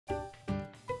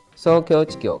創業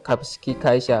事業株式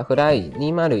会社フライ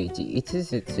201 5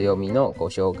つ強みのご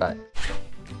紹介。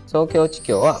創業事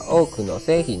業は多くの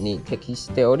製品に適し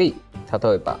ており、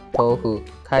例えば豆腐、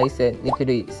海鮮、肉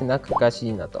類、スナック菓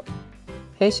子など。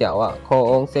弊社は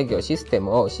高温制御システ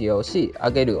ムを使用し、上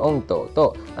げる温度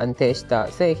と安定した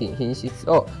製品品質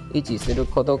を維持する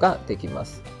ことができま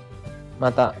す。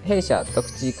また、弊社独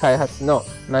自開発の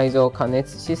内蔵加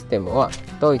熱システムは、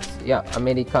ドイツやア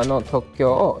メリカの特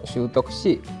許を習得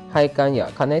し、配管や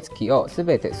加熱器をす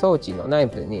べて装置の内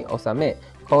部に収め、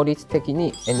効率的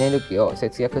にエネルギーを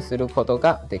節約すること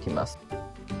ができます。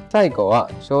最後は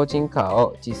省人化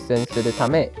を実践するた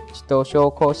め、自動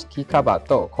昇降式カバー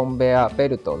とコンベヤーベ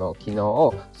ルトの機能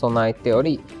を備えてお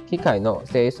り、機械の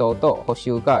清掃と補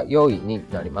修が容易に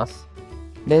なります。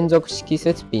連続式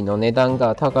設備の値段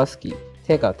が高すぎ、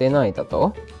手が出ないだ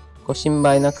と？ご心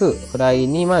配なく、フライ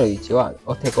201は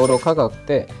お手頃価格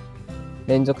で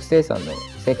連続生産の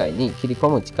世界に切り込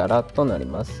む力となり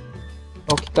ます。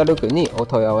お気軽にお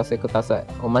問い合わせください。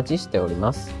お待ちしており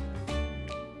ます。